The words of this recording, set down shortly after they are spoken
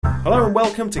Hello and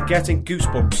welcome to Getting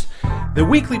Goosebumps, the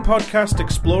weekly podcast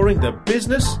exploring the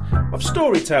business of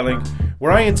storytelling,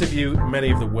 where I interview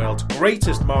many of the world's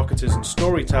greatest marketers and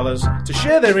storytellers to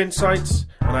share their insights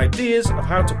and ideas of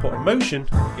how to put emotion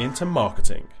into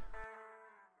marketing.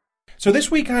 So this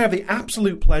week I have the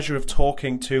absolute pleasure of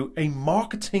talking to a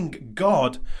marketing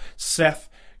god, Seth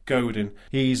Godin.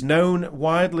 He's known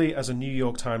widely as a New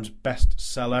York Times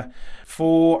bestseller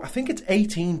for, I think it's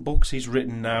 18 books he's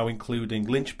written now, including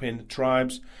Linchpin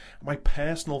Tribes, my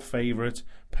personal favourite,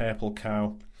 Purple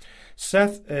Cow.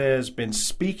 Seth has been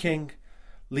speaking,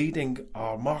 leading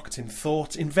our marketing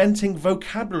thoughts, inventing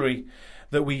vocabulary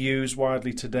that we use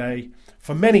widely today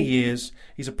for many years.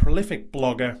 He's a prolific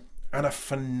blogger and a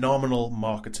phenomenal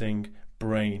marketing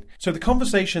brain. So the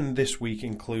conversation this week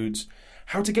includes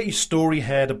how to get your story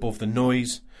heard above the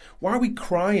noise, why we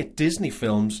cry at Disney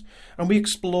films, and we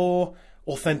explore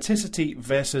authenticity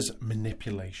versus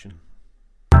manipulation.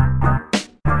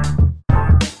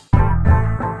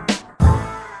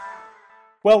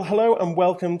 Well, hello and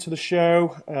welcome to the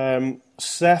show.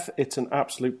 Seth, it's an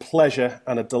absolute pleasure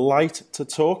and a delight to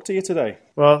talk to you today.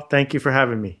 Well, thank you for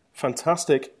having me.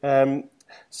 Fantastic.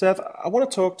 Seth, I want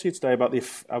to talk to you today about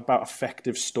about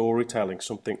effective storytelling,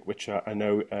 something which I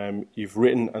know you've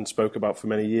written and spoke about for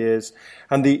many years,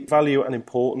 and the value and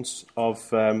importance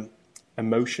of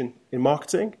emotion in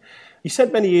marketing. You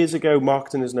said many years ago,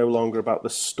 marketing is no longer about the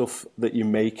stuff that you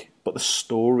make, but the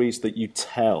stories that you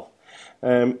tell.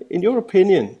 In your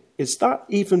opinion, is that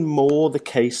even more the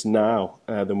case now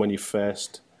than when you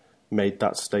first made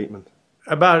that statement?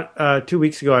 About 2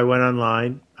 weeks ago, I went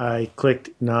online, I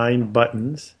clicked 9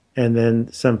 buttons, and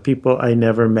then some people I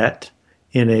never met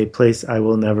in a place I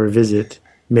will never visit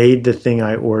made the thing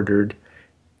I ordered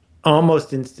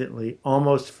almost instantly,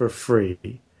 almost for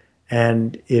free,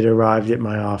 and it arrived at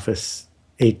my office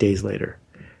 8 days later.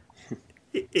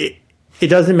 It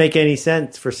doesn't make any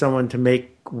sense for someone to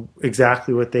make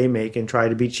exactly what they make and try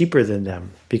to be cheaper than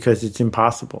them, because it's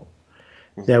impossible.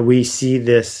 That we see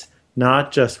this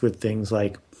not just with things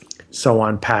like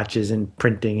sew-on patches and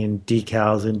printing and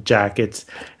decals and jackets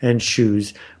and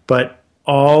shoes, but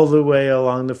all the way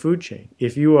along the food chain.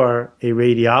 If you are a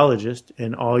radiologist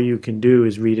and all you can do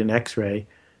is read an x-ray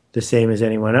the same as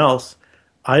anyone else,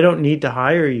 I don't need to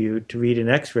hire you to read an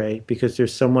x-ray because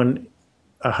there's someone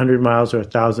 100 miles or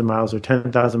 1,000 miles or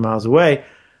 10,000 miles away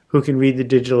who can read the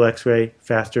digital x-ray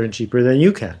faster and cheaper than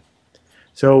you can.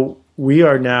 So we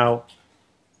are now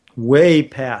way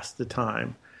past the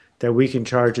time that we can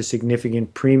charge a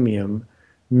significant premium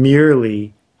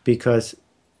merely because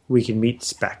we can meet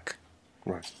spec.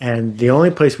 Right. And the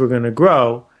only place we're going to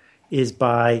grow is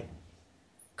by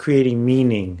creating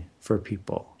meaning for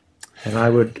people. And I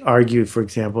would argue, for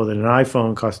example, that an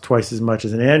iPhone costs twice as much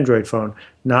as an Android phone,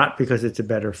 not because it's a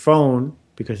better phone,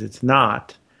 because it's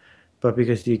not, but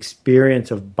because the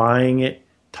experience of buying it,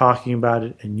 talking about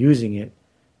it, and using it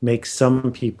makes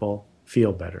some people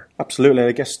feel better. Absolutely.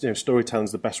 I guess storytelling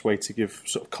is the best way to give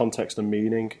sort of context and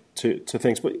meaning to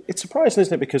things. But it's surprising,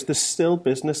 isn't it? Because there's still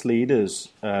business leaders,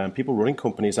 people running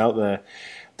companies out there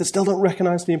that still don't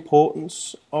recognize the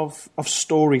importance of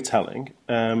storytelling.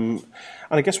 And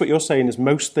I guess what you're saying is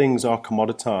most things are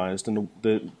commoditized, and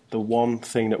the one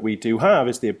thing that we do have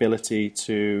is the ability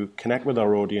to connect with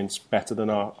our audience better than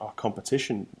our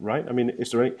competition, right? I mean, is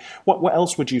there what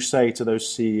else would you say to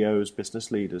those CEOs,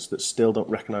 business leaders that still don't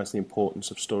recognize the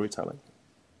importance of storytelling?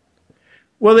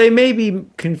 Well, they may be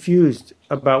confused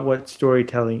about what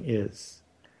storytelling is.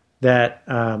 That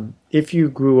if you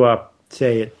grew up,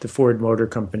 say, at the Ford Motor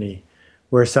Company,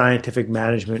 where scientific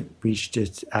management reached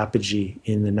its apogee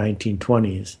in the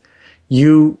 1920s,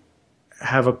 you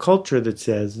have a culture that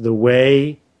says the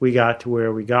way we got to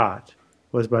where we got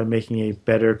was by making a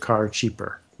better car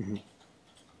cheaper. Mm-hmm.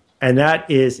 And that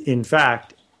is, in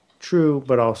fact, true,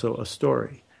 but also a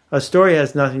story. A story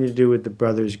has nothing to do with the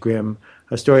Brothers Grimm.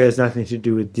 A story has nothing to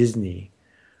do with Disney.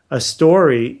 A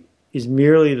story is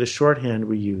merely the shorthand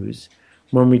we use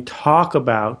when we talk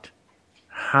about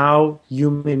how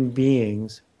human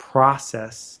beings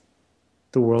process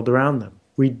the world around them.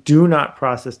 We do not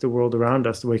process the world around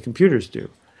us the way computers do.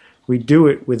 We do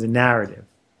it with a narrative.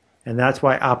 And that's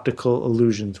why optical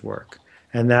illusions work.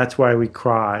 And that's why we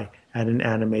cry at an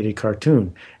animated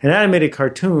cartoon. An animated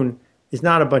cartoon is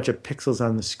not a bunch of pixels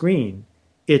on the screen.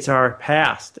 It's our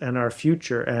past and our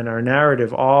future and our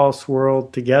narrative all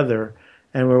swirled together,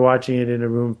 and we're watching it in a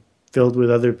room filled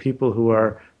with other people who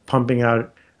are pumping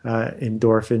out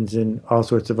endorphins and all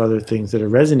sorts of other things that are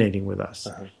resonating with us.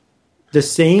 Uh-huh. The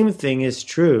same thing is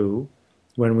true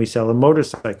when we sell a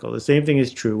motorcycle. The same thing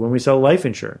is true when we sell life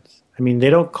insurance. I mean,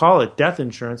 they don't call it death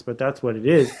insurance, but that's what it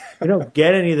is. We don't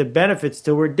get any of the benefits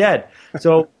till we're dead.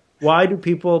 So why do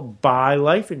people buy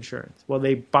life insurance? Well,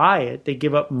 they buy it. They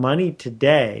give up money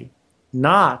today,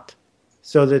 not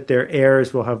so that their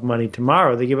heirs will have money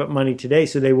tomorrow. They give up money today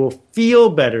so they will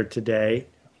feel better today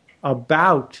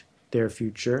about their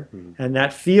future. And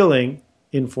that feeling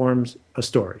informs a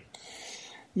story.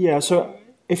 Yeah, so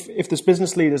if there's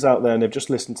business leaders out there and they've just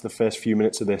listened to the first few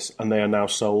minutes of this and they are now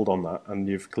sold on that and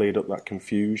you've cleared up that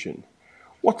confusion,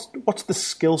 what's the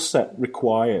skill set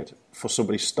required for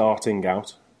somebody starting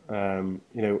out?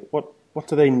 What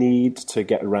do they need to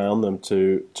get around them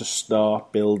to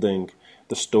start building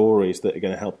the stories that are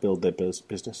going to help build their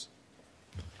business?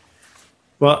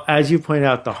 Well, as you point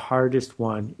out, the hardest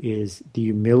one is the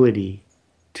humility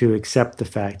to accept the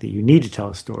fact that you need to tell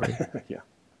a story. Yeah.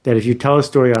 That if you tell a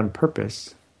story on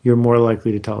purpose, you're more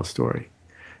likely to tell a story.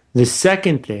 The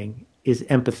second thing is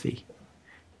empathy,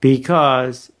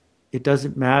 because it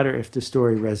doesn't matter if the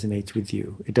story resonates with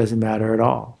you. It doesn't matter at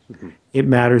all. Mm-hmm. It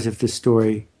matters if the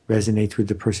story resonates with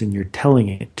the person you're telling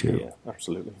it to. Yeah,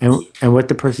 absolutely. And what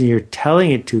the person you're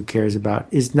telling it to cares about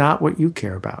is not what you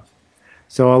care about.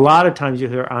 So a lot of times you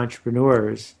hear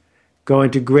entrepreneurs go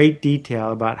into great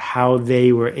detail about how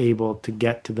they were able to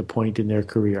get to the point in their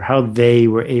career, how they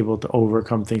were able to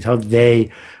overcome things, how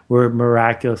they were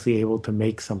miraculously able to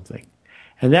make something.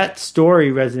 And that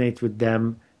story resonates with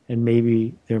them and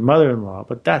maybe their mother-in-law,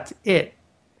 but that's it.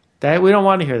 We don't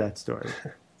want to hear that story.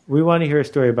 We want to hear a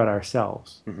story about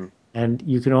ourselves. Mm-hmm. And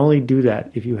you can only do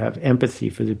that if you have empathy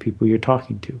for the people you're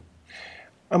talking to.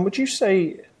 And would you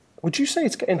say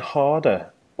it's getting harder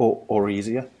or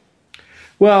easier?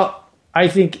 Well, I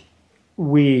think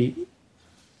no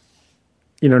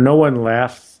one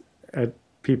laughs at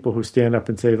people who stand up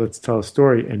and say, let's tell a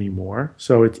story anymore.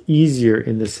 So it's easier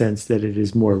in the sense that it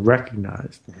is more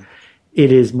recognized. Mm-hmm. It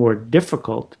is more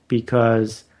difficult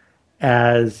because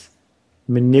as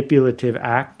manipulative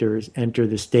actors enter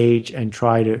the stage and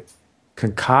try to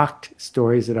concoct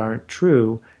stories that aren't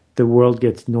true, the world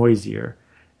gets noisier.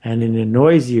 And in a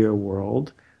noisier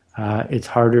world, it's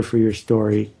harder for your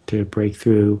story to break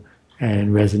through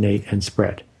and resonate and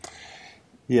spread.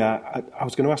 Yeah, I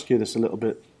was going to ask you this a little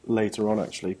bit later on,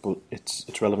 actually, but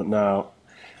it's relevant now.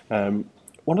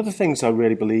 One of the things I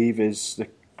really believe is that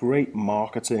great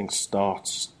marketing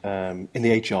starts in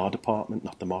the HR department,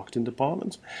 not the marketing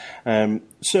department.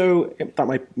 So that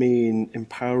might mean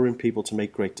empowering people to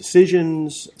make great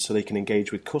decisions so they can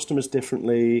engage with customers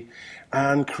differently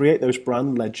and create those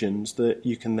brand legends that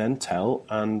you can then tell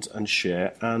and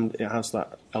share. And it has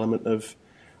that element of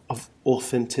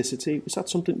authenticity. Is that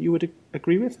something you would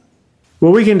agree with?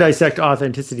 Well, we can dissect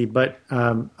authenticity, but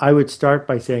I would start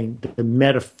by saying that the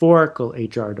metaphorical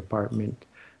HR department,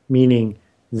 meaning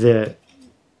the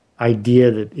idea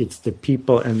that it's the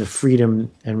people and the freedom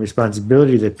and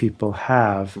responsibility that people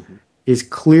have, mm-hmm. is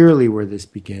clearly where this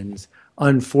begins.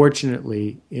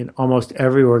 Unfortunately, in almost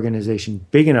every organization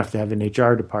big enough to have an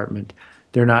HR department,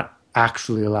 they're not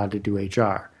actually allowed to do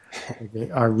HR. What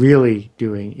they are really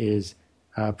doing is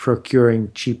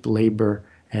procuring cheap labor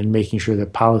and making sure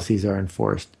that policies are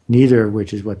enforced, neither of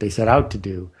which is what they set out to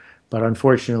do. But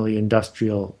unfortunately,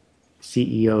 industrial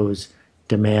CEOs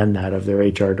demand that of their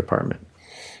HR department.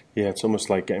 Yeah, it's almost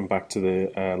like getting back to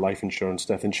the life insurance,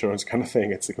 death insurance kind of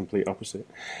thing. It's the complete opposite.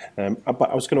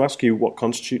 But I was going to ask you what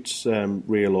constitutes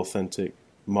real, authentic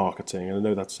marketing, and I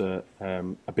know that's a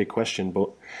big question. But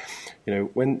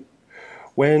when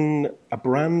a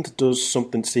brand does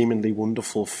something seemingly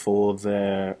wonderful for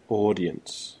their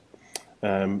audience,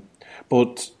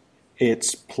 but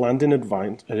it's planned in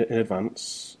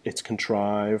advance, it's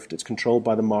contrived, it's controlled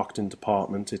by the marketing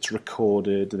department, it's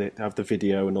recorded, they have the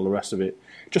video and all the rest of it.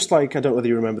 Just like, I don't know whether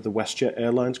you remember the WestJet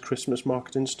Airlines Christmas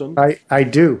marketing stunt? I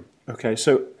do. Okay,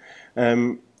 so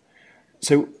when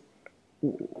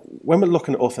we're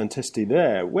looking at authenticity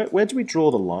there, where do we draw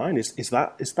the line? Is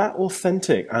that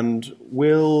authentic? And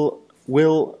will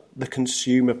the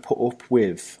consumer put up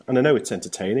with, and I know it's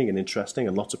entertaining and interesting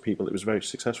and lots of people, it was very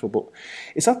successful, but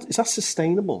is that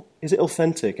sustainable? Is it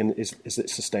authentic, and is it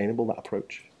sustainable, that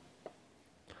approach?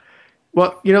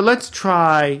 Well, let's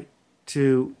try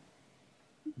to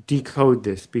decode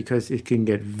this because it can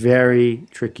get very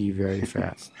tricky very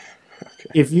fast.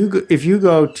 Okay. If you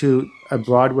go to a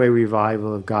Broadway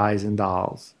revival of Guys and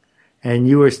Dolls and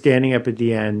you are standing up at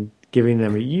the end giving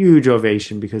them a huge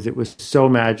ovation because it was so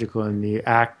magical and the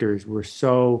actors were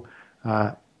so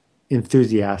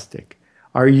enthusiastic.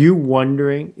 Are you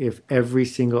wondering if every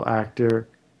single actor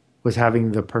was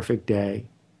having the perfect day?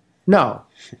 No.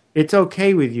 It's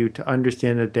okay with you to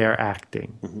understand that they're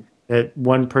acting. Mm-hmm. that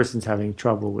one person's having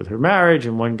trouble with her marriage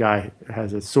and one guy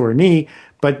has a sore knee,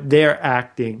 but they're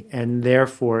acting, and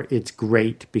therefore it's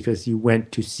great because you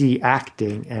went to see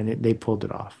acting and they pulled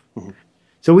it off. Mm-hmm.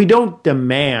 So we don't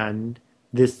demand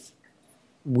this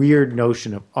weird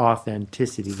notion of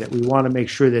authenticity, that we want to make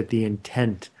sure that the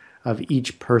intent of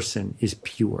each person is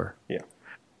pure.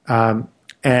 Yeah.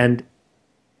 And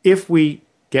if we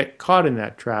get caught in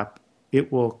that trap,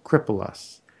 it will cripple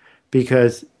us,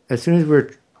 because as soon as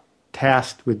we're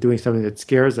tasked with doing something that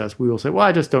scares us, we will say, well,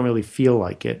 I just don't really feel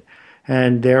like it,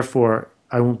 and therefore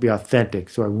I won't be authentic,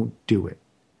 so I won't do it.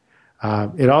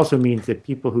 It also means that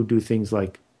people who do things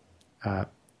like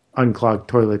unclog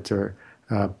toilets or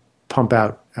pump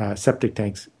out septic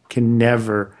tanks can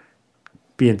never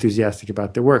be enthusiastic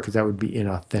about their work, because that would be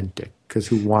inauthentic, because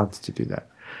who wants to do that?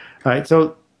 All right,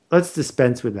 so let's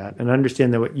dispense with that and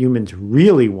understand that what humans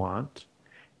really want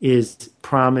is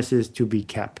promises to be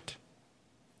kept.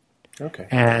 Okay.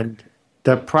 And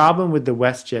the problem with the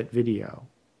WestJet video,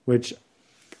 which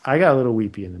I got a little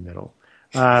weepy in the middle,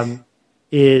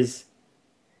 is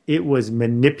it was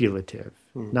manipulative,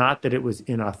 not that it was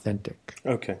inauthentic.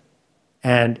 Okay.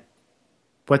 And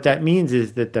what that means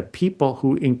is that the people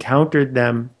who encountered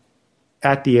them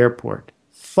at the airport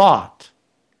thought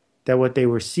that what they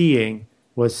were seeing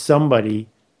was somebody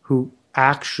who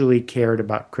actually cared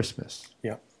about Christmas.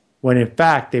 Yeah. When in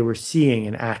fact they were seeing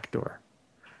an actor.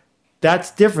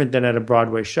 That's different than at a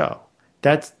Broadway show.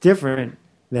 That's different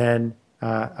than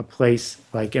a place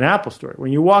like an Apple store.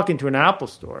 When you walk into an Apple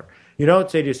store, you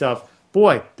don't say to yourself,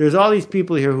 boy, there's all these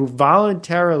people here who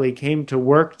voluntarily came to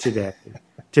work today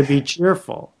to be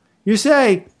cheerful. You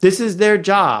say, this is their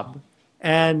job,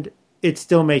 and it's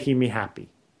still making me happy.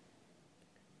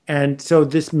 And so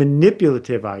this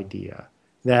manipulative idea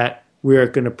that we're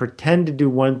going to pretend to do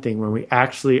one thing when we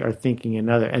actually are thinking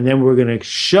another, and then we're going to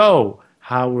show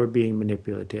how we're being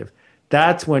manipulative,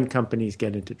 that's when companies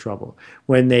get into trouble.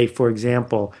 When they, for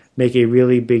example, make a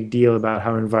really big deal about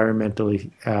how environmentally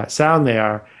sound they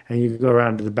are, and you go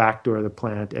around to the back door of the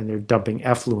plant and they're dumping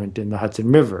effluent in the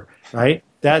Hudson River, right?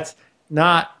 That's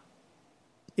not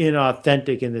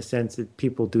inauthentic in the sense that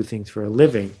people do things for a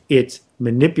living. It's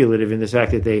manipulative in the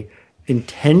fact that they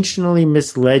intentionally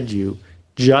misled you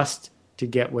just to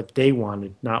get what they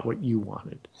wanted, not what you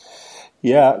wanted.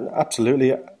 Yeah,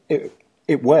 absolutely.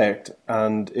 It worked,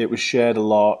 and it was shared a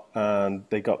lot, and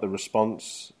they got the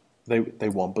response they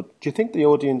want. But do you think the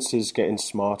audience is getting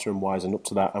smarter and wising up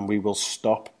to that, and we will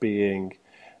stop being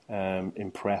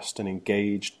impressed and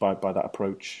engaged by that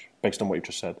approach based on what you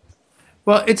just said?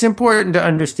 Well, it's important to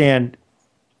understand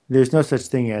there's no such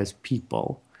thing as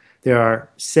people. There are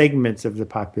segments of the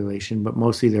population, but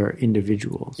mostly there are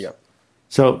individuals. Yeah.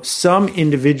 So some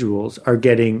individuals are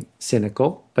getting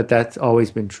cynical, but that's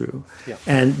always been true. Yeah.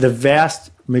 And the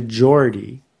vast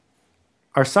majority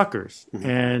are suckers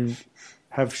and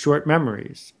have short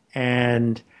memories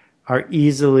and are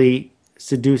easily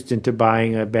seduced into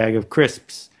buying a bag of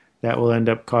crisps that will end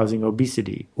up causing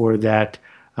obesity, or that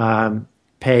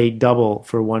pay double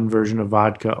for one version of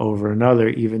vodka over another,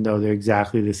 even though they're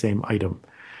exactly the same item.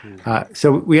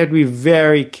 So we have to be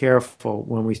very careful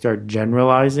when we start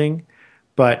generalizing.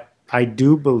 But I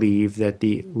do believe that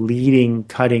the leading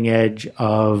cutting edge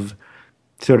of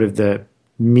sort of the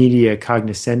media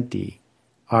cognoscenti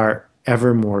are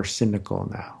ever more cynical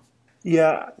now.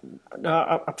 Yeah,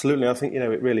 no, absolutely. I think,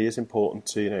 it really is important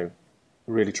to,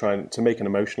 really try to make an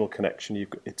emotional connection.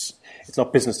 It's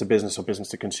not business to business or business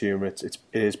to consumer. It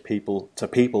is people to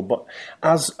people. But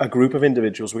as a group of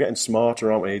individuals, we're getting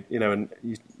smarter, aren't we? And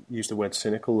you used the word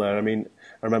cynical there. I mean,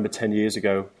 I remember 10 years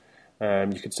ago,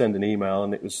 you could send an email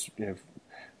and it was,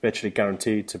 virtually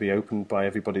guaranteed to be opened by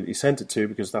everybody that you sent it to,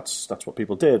 because that's what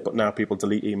people did. But now people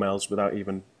delete emails without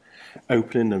even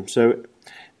opening them. So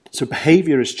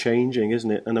behaviour is changing,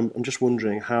 isn't it? And I'm just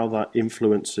wondering how that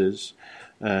influences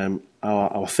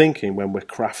our thinking when we're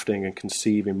crafting and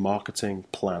conceiving marketing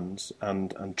plans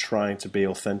and trying to be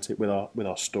authentic with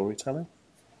our storytelling.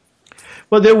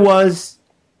 Well, there was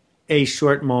a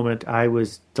short moment, I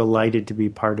was delighted to be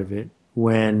part of it,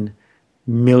 when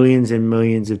millions and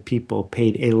millions of people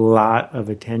paid a lot of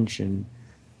attention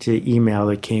to email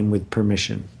that came with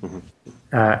permission.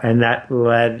 And that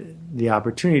led the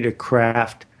opportunity to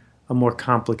craft a more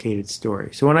complicated story.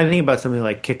 So when I think about something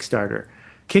like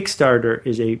Kickstarter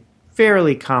is a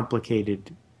fairly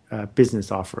complicated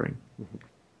business offering.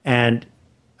 And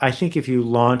I think if you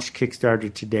launched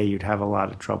Kickstarter today, you'd have a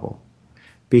lot of trouble,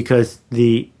 because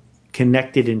the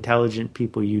connected, intelligent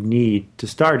people you need to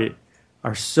start it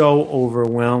are so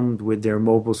overwhelmed with their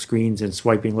mobile screens and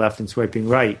swiping left and swiping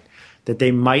right that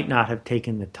they might not have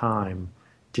taken the time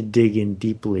to dig in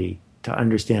deeply to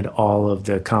understand all of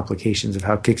the complications of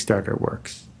how Kickstarter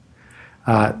works.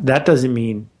 That doesn't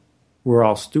mean we're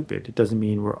all stupid. It doesn't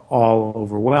mean we're all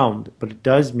overwhelmed, but it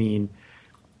does mean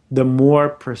the more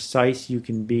precise you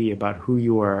can be about who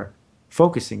you are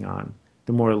focusing on,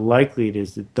 the more likely it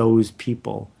is that those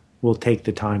people will take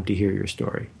the time to hear your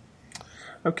story.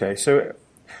 Okay, so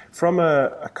from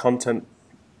a content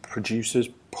producer's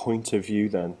point of view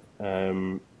then,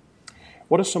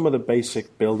 what are some of the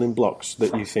basic building blocks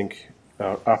that you think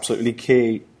are absolutely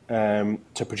key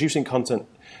to producing content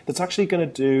that's actually going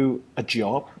to do a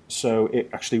job, so it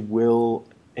actually will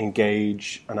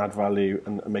engage and add value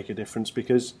and make a difference?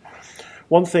 Because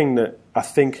one thing that I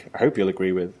hope you'll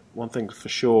agree with, one thing for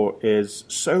sure is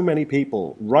so many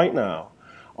people right now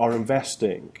are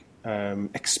investing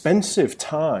expensive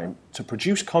time to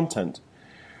produce content,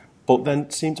 but then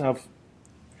seem to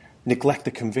neglect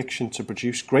the conviction to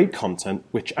produce great content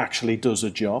which actually does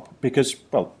a job, because,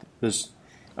 well, there's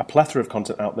a plethora of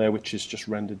content out there which is just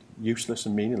rendered useless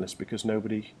and meaningless because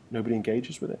nobody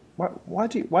engages with it. Why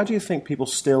do you think people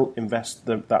still invest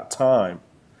that time,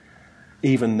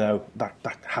 even though that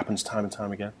happens time and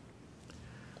time again?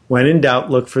 When in doubt,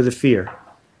 look for the fear.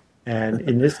 And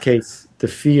in this case, the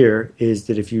fear is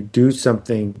that if you do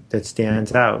something that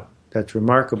stands out, that's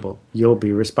remarkable, you'll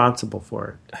be responsible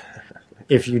for it.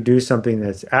 If you do something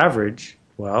that's average,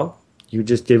 well, you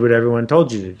just did what everyone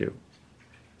told you to do.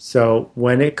 So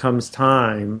when it comes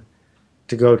time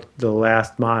to go the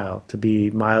last mile, to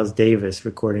be Miles Davis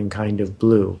recording Kind of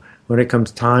Blue, when it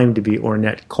comes time to be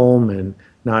Ornette Coleman,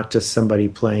 not just somebody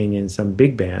playing in some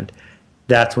big band,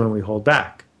 that's when we hold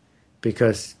back.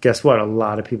 Because guess what? A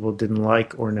lot of people didn't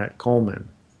like Ornette Coleman.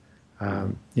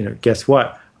 Guess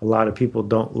what? A lot of people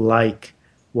don't like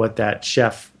what that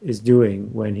chef is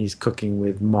doing when he's cooking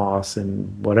with moss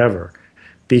and whatever.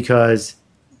 Because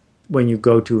when you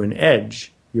go to an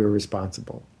edge, you're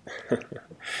responsible.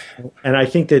 And I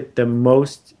think that the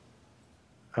most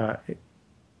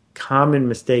common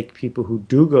mistake people who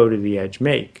do go to the edge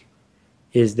make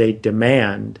is they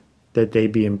demand that they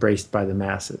be embraced by the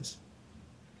masses.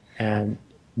 And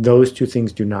those two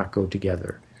things do not go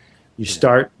together. You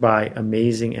start by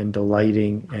amazing and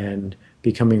delighting and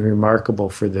becoming remarkable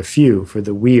for the few, for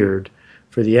the weird,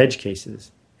 for the edge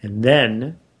cases. And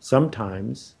then,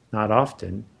 sometimes, not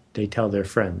often, they tell their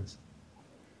friends.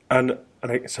 So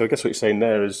I guess what you're saying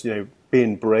there is,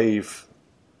 being brave,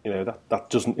 that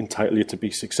doesn't entitle you to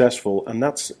be successful. And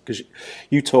that's because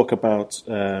you talk about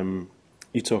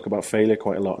failure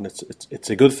quite a lot, and it's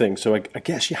a good thing. So I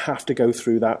guess you have to go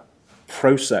through that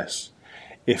process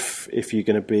if you're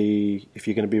going to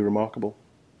be remarkable.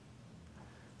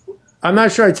 I'm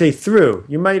not sure I'd say through.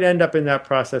 You might end up in that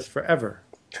process forever.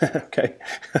 Okay.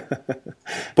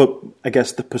 But I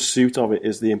guess the pursuit of it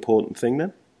is the important thing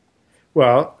then?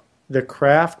 Well, the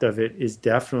craft of it is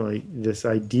definitely this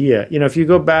idea. If you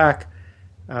go back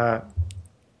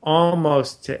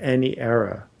almost to any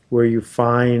era where you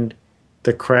find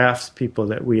the craftspeople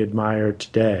that we admire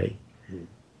today,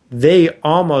 they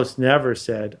almost never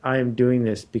said, I am doing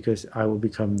this because I will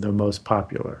become the most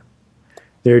popular.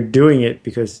 They're doing it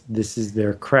because this is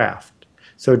their craft.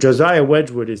 So Josiah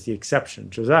Wedgwood is the exception.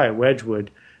 Josiah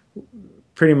Wedgwood,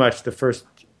 pretty much the first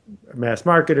mass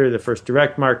marketer, the first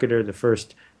direct marketer, the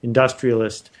first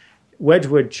industrialist.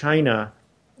 Wedgwood China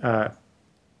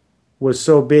was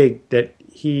so big that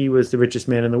he was the richest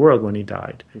man in the world when he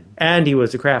died. Mm-hmm. And he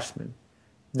was a craftsman.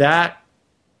 That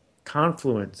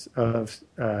confluence of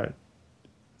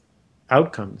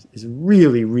outcomes is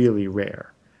really, really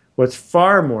rare. What's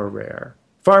far more rare,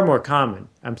 far more common,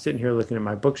 I'm sitting here looking at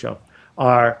my bookshelf,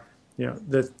 are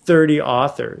the 30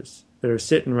 authors that are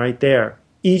sitting right there,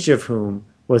 each of whom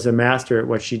was a master at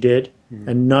what she did,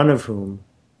 and none of whom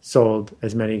sold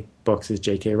as many books as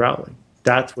J.K. Rowling.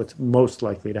 That's what's most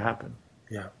likely to happen.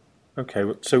 Yeah.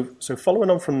 Okay. So following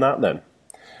on from that then,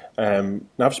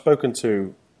 now I've spoken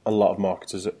to a lot of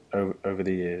marketers over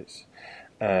the years,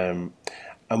 and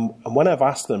when I've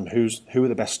asked them who are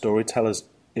the best storytellers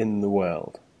in the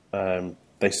world,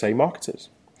 they say marketers,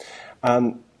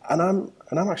 and I'm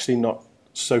actually not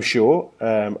so sure.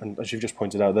 And as you've just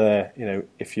pointed out there,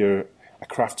 if you're a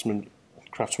craftswoman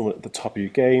at the top of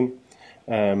your game,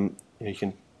 you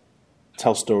can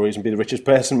tell stories and be the richest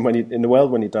person in the world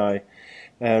when you die.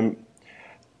 Who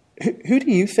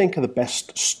do you think are the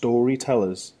best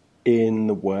storytellers in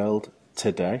the world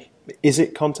today? Is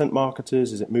it content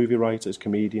marketers? Is it movie writers,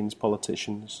 comedians,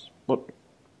 politicians? What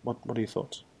are your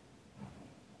thoughts?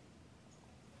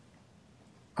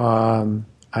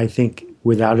 I think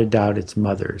without a doubt it's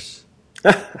mothers.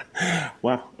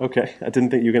 Wow. Okay. I didn't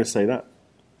think you were going to say that.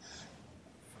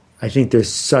 I think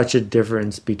there's such a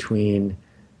difference between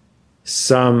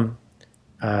some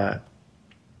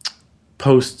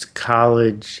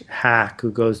post-college hack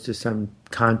who goes to some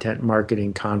content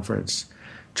marketing conference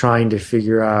trying to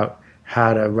figure out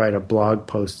how to write a blog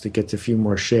post that gets a few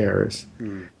more shares,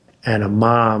 and a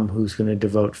mom who's going to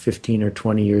devote 15 or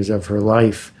 20 years of her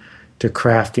life to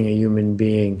crafting a human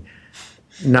being,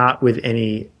 not with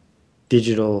any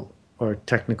digital or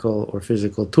technical or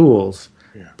physical tools,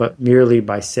 but merely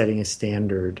by setting a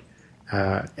standard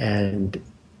and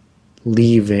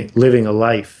living a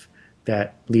life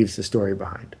that leaves a story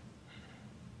behind.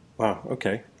 Wow.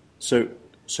 Okay. So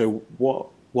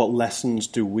what lessons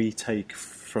do we take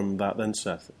from that then,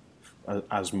 Seth,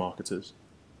 as marketers?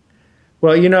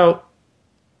 Well,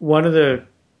 one of the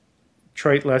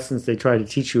trite lessons they try to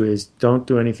teach you is don't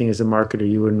do anything as a marketer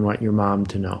you wouldn't want your mom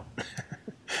to know.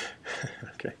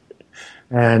 Okay.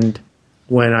 And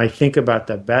when I think about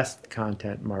the best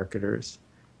content marketers,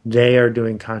 they are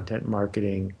doing content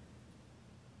marketing,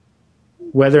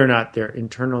 whether or not their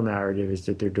internal narrative is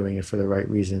that they're doing it for the right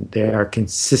reason. They are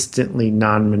consistently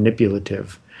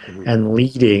non-manipulative and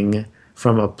leading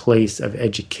from a place of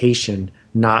education,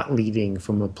 not leading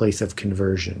from a place of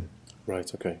conversion.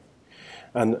 Right. Okay.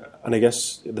 And I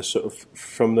guess the sort of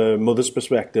from the mother's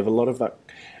perspective, a lot of that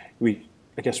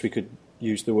I guess we could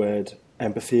use the word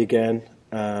empathy again,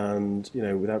 and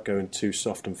without going too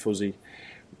soft and fuzzy,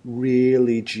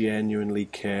 really genuinely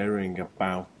caring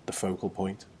about the focal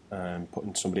point and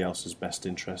putting somebody else's best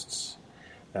interests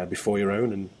before your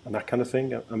own and that kind of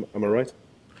thing. Am I right?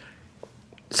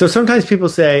 So sometimes people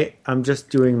say, I'm just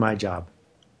doing my job.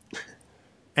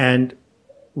 And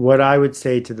what I would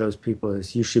say to those people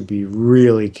is you should be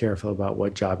really careful about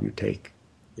what job you take.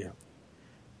 Yeah.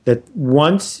 That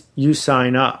once you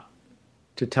sign up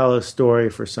to tell a story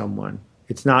for someone,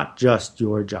 it's not just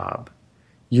your job.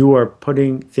 You are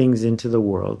putting things into the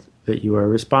world that you are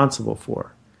responsible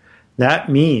for. That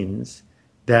means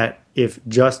that if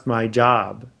just my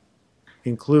job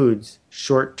includes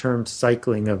short-term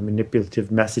cycling of manipulative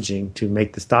messaging to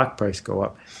make the stock price go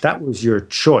up, that was your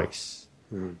choice.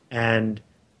 And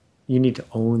you need to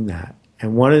own that.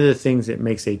 And one of the things that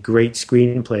makes a great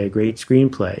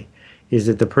screenplay is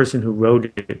that the person who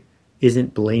wrote it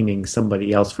isn't blaming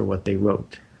somebody else for what they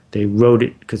wrote. They wrote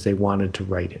it because they wanted to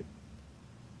write it.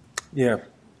 Yeah,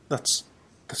 that's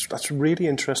really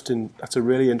interesting. That's a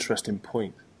really interesting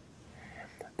point.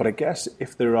 But I guess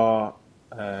if there are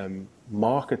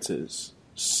marketers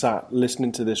sat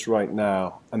listening to this right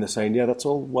now and they're saying, yeah, that's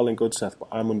all well and good, Seth, but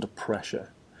I'm under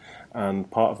pressure.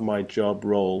 And part of my job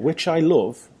role, which I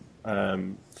love,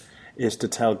 is to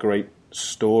tell great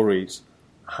stories.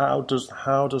 How does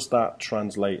that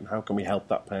translate, and how can we help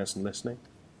that person listening?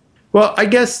 Well, I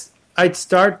guess I'd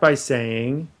start by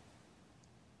saying,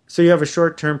 so you have a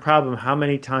short-term problem. How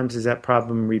many times does that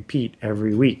problem repeat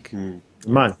every week,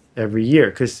 month, every year?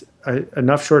 Because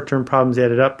enough short-term problems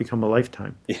added up become a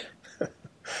lifetime. Yeah.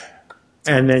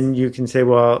 And then you can say,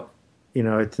 well,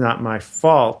 it's not my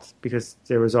fault because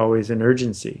there was always an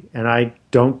urgency. And I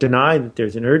don't deny that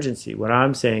there's an urgency. What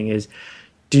I'm saying is,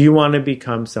 do you want to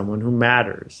become someone who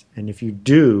matters? And if you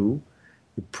do,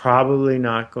 you're probably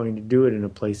not going to do it in a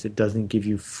place that doesn't give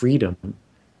you freedom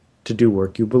to do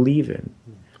work you believe in.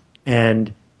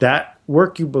 And that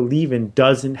work you believe in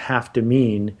doesn't have to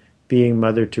mean being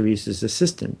Mother Teresa's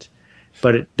assistant.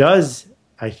 But it does,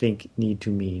 I think, need to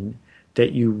mean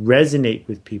that you resonate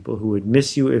with people who would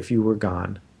miss you if you were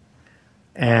gone.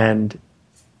 And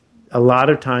a lot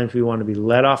of times we want to be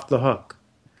let off the hook.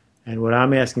 And what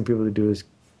I'm asking people to do is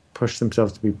push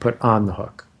themselves to be put on the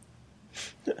hook.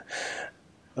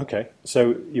 Okay,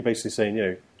 so you're basically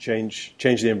saying, change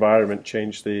the environment,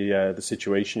 change the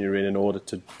situation you're in order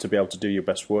to be able to do your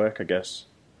best work, I guess.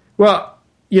 Well,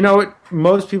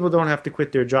 most people don't have to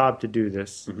quit their job to do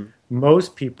this. Mm-hmm.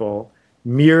 Most people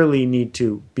merely need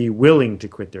to be willing to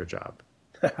quit their job.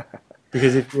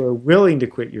 Because if you're willing to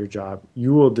quit your job,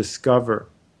 you will discover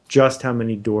just how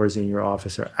many doors in your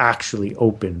office are actually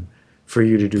open for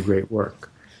you to do great work.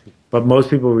 But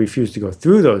most people refuse to go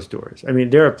through those doors. I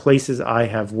mean, there are places I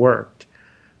have worked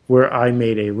where I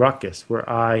made a ruckus, where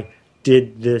I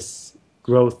did this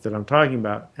growth that I'm talking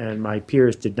about, and my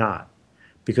peers did not,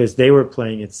 because they were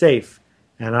playing it safe.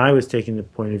 And I was taking the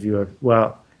point of view of,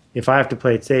 well, if I have to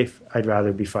play it safe, I'd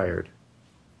rather be fired.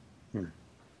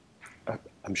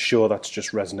 I'm sure that's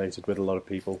just resonated with a lot of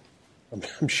people.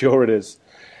 I'm sure it is.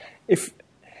 If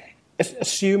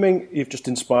assuming you've just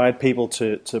inspired people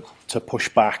to push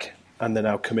back and they're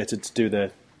now committed to do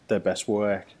their best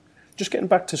work, just getting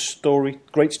back to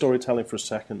great storytelling for a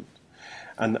second,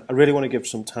 And I really want to give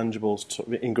some tangible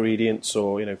ingredients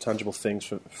or tangible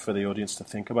things for the audience to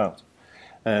think about.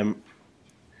 I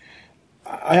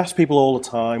ask people all the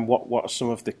time what are some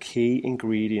of the key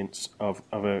ingredients of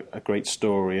a great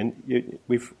story, and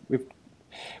we've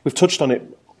touched on it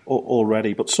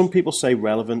already. But some people say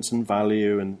relevance and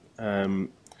value, and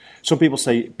some people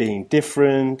say being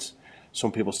different.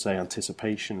 Some people say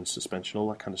anticipation and suspension, all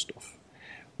that kind of stuff.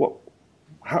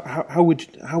 How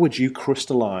would you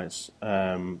crystallize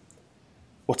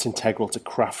what's integral to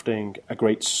crafting a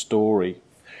great story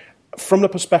from the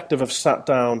perspective of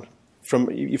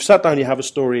you've sat down, you have a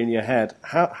story in your head.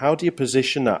 How do you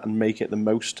position that and make it the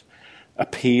most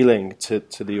appealing to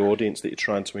the audience that you're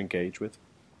trying to engage with?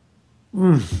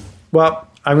 Well,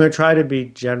 I'm going to try to be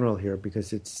general here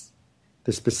because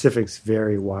the specifics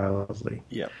vary wildly.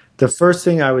 Yeah. The first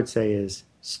thing I would say is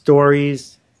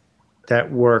stories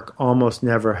that work almost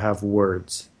never have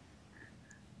words.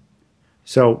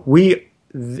 So we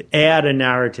add a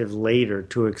narrative later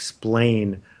to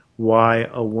explain why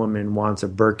a woman wants a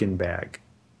Birkin bag.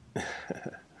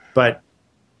 But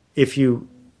if you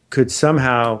could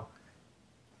somehow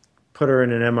put her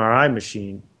in an MRI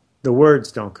machine, the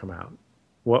words don't come out.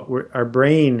 Our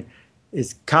brain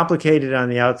is complicated on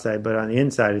the outside, but on the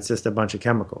inside, it's just a bunch of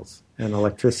chemicals and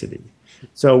electricity.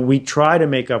 So we try to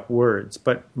make up words,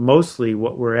 but mostly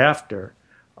what we're after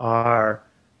are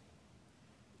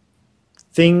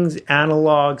things,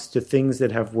 analogs to things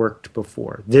that have worked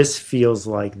before. This feels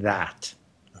like that.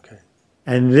 Okay.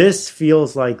 And this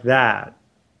feels like that,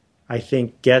 I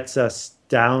think, gets us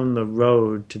down the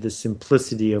road to the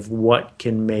simplicity of what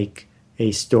can make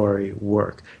a story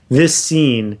work. This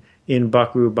scene in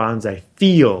Buckaroo Banzai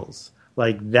feels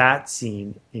like that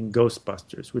scene in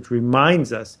Ghostbusters, which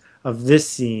reminds us of this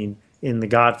scene in The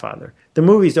Godfather. The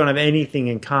movies don't have anything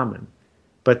in common,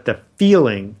 but the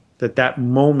feeling that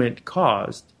moment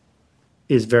caused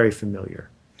is very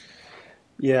familiar.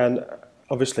 Yeah, and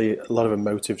obviously a lot of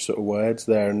emotive sort of words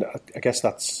there, and I guess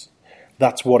that's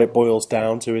what it boils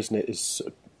down to, isn't it? Is sort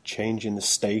of changing the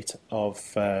state of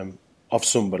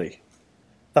somebody.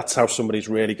 That's how somebody's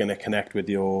really going to connect with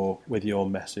your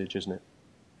message, isn't it?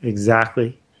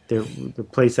 Exactly. The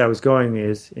place I was going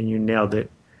is, and you nailed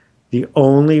it, the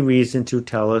only reason to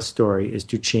tell a story is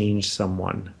to change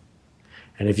someone.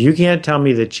 And if you can't tell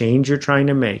me the change you're trying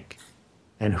to make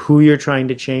and who you're trying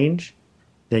to change,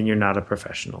 then you're not a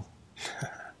professional.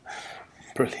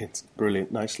 Brilliant.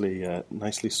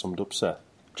 Nicely summed up, Seth.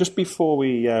 Just before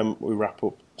we wrap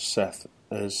up, Seth,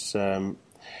 there's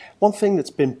one thing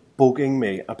that's been bugging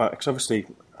me about, because obviously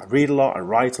I read a lot, I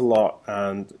write a lot,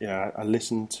 and I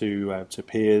listen to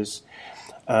peers,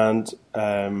 and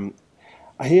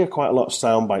I hear quite a lot of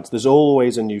sound bites. There's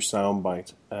always a new sound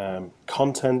bite.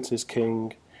 Content is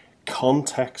king.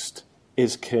 Context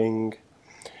is king.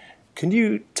 Can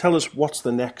you tell us what's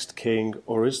the next king,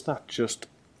 or is that just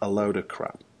a load of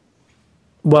crap?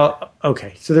 Well,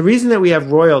 okay. So the reason that we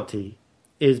have royalty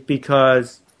is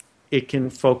because it can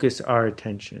focus our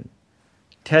attention.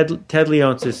 Ted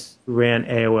Leonsis ran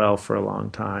AOL for a long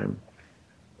time,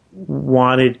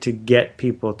 wanted to get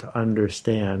people to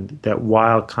understand that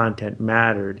while content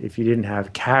mattered, if you didn't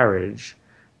have carriage,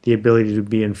 the ability to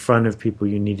be in front of people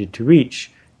you needed to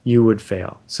reach, you would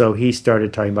fail. So he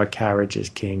started talking about carriage as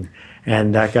king,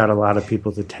 and that got a lot of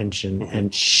people's attention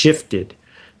and shifted.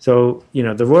 So,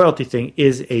 the royalty thing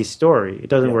is a story. It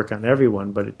doesn't work on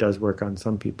everyone, but it does work on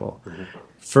some people. Mm-hmm.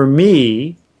 For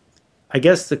me, I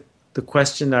guess the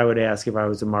question I would ask if I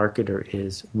was a marketer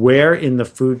is, where in the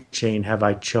food chain have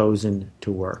I chosen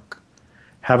to work?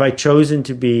 Have I chosen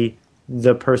to be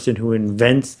the person who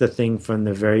invents the thing from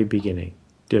the very beginning?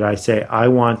 Did I say, I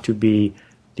want to be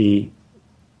the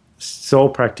sole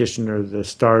practitioner, the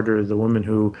starter, the woman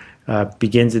who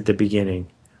begins at the beginning?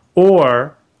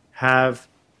 Or have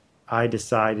I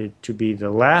decided to be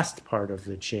the last part of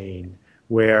the chain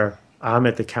where I'm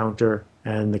at the counter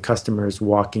and the customer is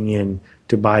walking in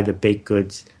to buy the baked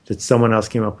goods that someone else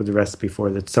came up with the recipe for,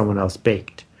 that someone else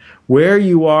baked? Where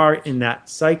you are in that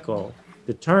cycle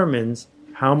determines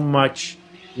how much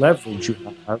leverage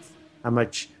you have, how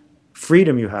much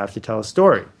freedom you have to tell a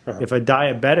story. Uh-huh. If a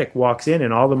diabetic walks in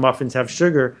and all the muffins have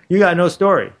sugar, you got no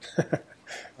story.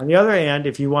 On the other hand,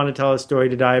 if you want to tell a story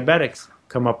to diabetics,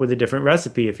 come up with a different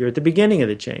recipe if you're at the beginning of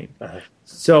the chain. Uh-huh.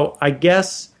 So I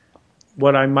guess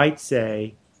what I might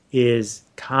say is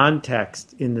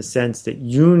context, in the sense that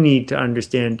you need to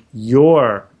understand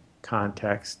your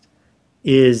context,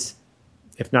 is,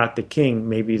 if not the king,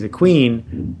 maybe the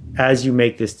queen, as you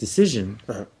make this decision.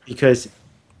 Uh-huh. Because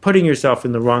putting yourself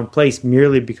in the wrong place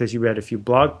merely because you read a few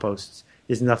blog posts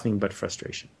is nothing but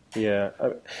frustration. Yeah,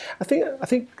 I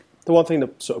think The one thing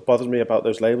that sort of bothers me about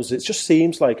those labels, it just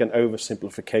seems like an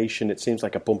oversimplification. It seems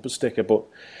like a bumper sticker. But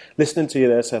listening to you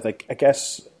there, Seth, I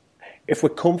guess if we're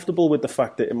comfortable with the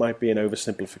fact that it might be an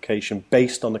oversimplification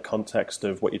based on the context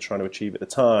of what you're trying to achieve at the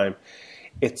time,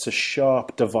 it's a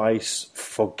sharp device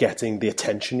for getting the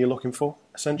attention you're looking for,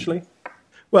 essentially.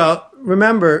 Well,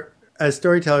 remember, as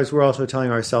storytellers, we're also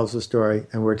telling ourselves a story,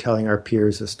 and we're telling our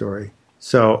peers a story.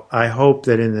 So I hope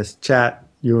that in this chat,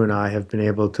 you and I have been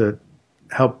able to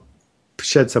help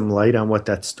shed some light on what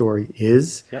that story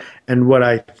is. Yep. And what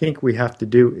I think we have to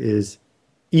do is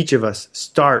each of us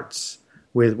starts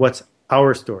with what's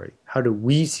our story. How do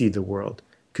we see the world?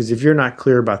 Because if you're not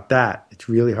clear about that, it's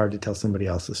really hard to tell somebody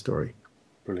else's story.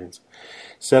 Brilliant.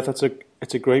 Seth,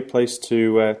 it's a great place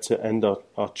to end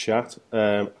our chat.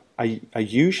 I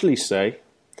usually say,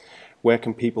 where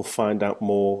can people find out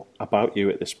more about you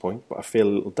at this point? But I feel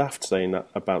a little daft saying that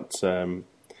about to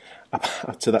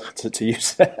you,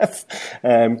 Seth.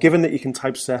 Given that you can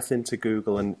type Seth into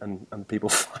Google and people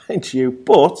find you,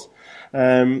 but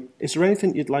is there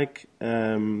anything you'd like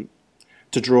to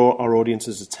draw our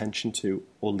audience's attention to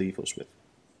or leave us with?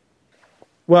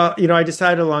 Well, I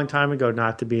decided a long time ago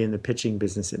not to be in the pitching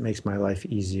business. It makes my life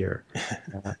easier.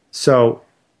 So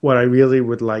what I really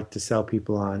would like to sell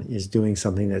people on is doing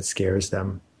something that scares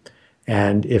them.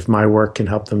 And if my work can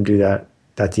help them do that,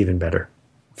 that's even better.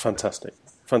 Fantastic.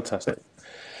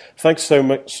 Thanks so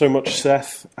much,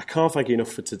 Seth. I can't thank you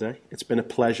enough for today. It's been a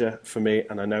pleasure for me,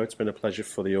 and I know it's been a pleasure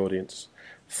for the audience.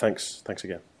 Thanks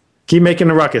again. Keep making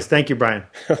a ruckus. Thank you, Brian.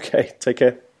 Okay, take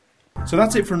care. So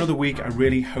that's it for another week. I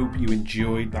really hope you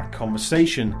enjoyed that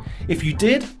conversation. If you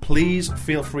did, please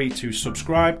feel free to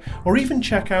subscribe or even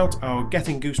check out our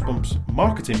Getting Goosebumps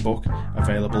marketing book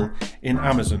available in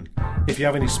Amazon. If you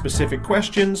have any specific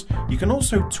questions, you can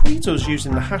also tweet us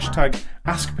using the hashtag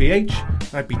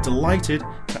AskPH. I'd be delighted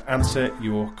to answer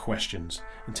your questions.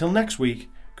 Until next week,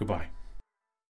 goodbye.